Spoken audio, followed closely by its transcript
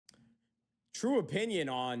True opinion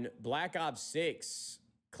on Black Ops 6.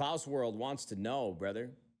 Klaus World wants to know,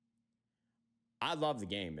 brother. I love the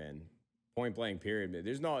game, man. Point blank, period.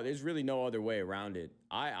 There's really no other way around it.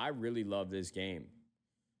 I really love this game.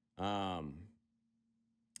 I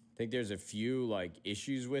think there's a few like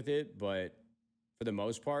issues with it, but for the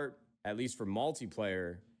most part, at least for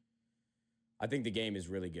multiplayer, I think the game is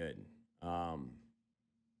really good. I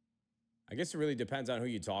guess it really depends on who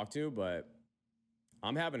you talk to, but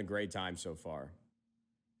I'm having a great time so far.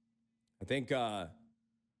 I think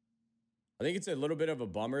it's a little bit of a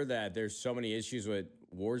bummer that there's so many issues with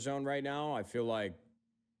Warzone right now. I feel like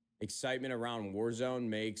excitement around Warzone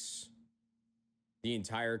makes the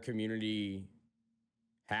entire community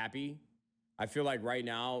happy. I feel like right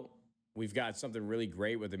now we've got something really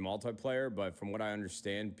great with the multiplayer, but from what I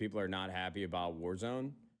understand, people are not happy about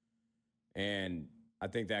Warzone. And I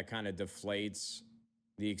think that kind of deflates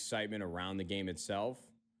the excitement around the game itself.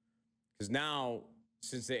 Because now,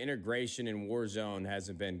 since the integration in Warzone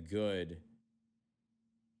hasn't been good,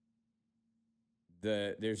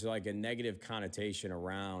 there's like a negative connotation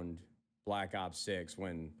around Black Ops 6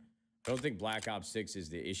 when I don't think Black Ops 6 is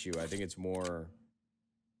the issue. I think it's more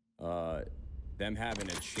them having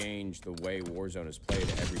to change the way Warzone is played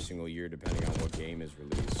every single year depending on what game is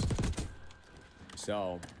released.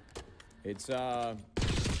 So it's I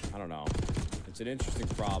don't know. It's an interesting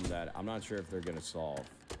problem that I'm not sure if they're going to solve.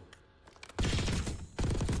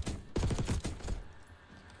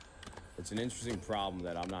 It's an interesting problem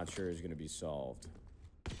that I'm not sure is going to be solved.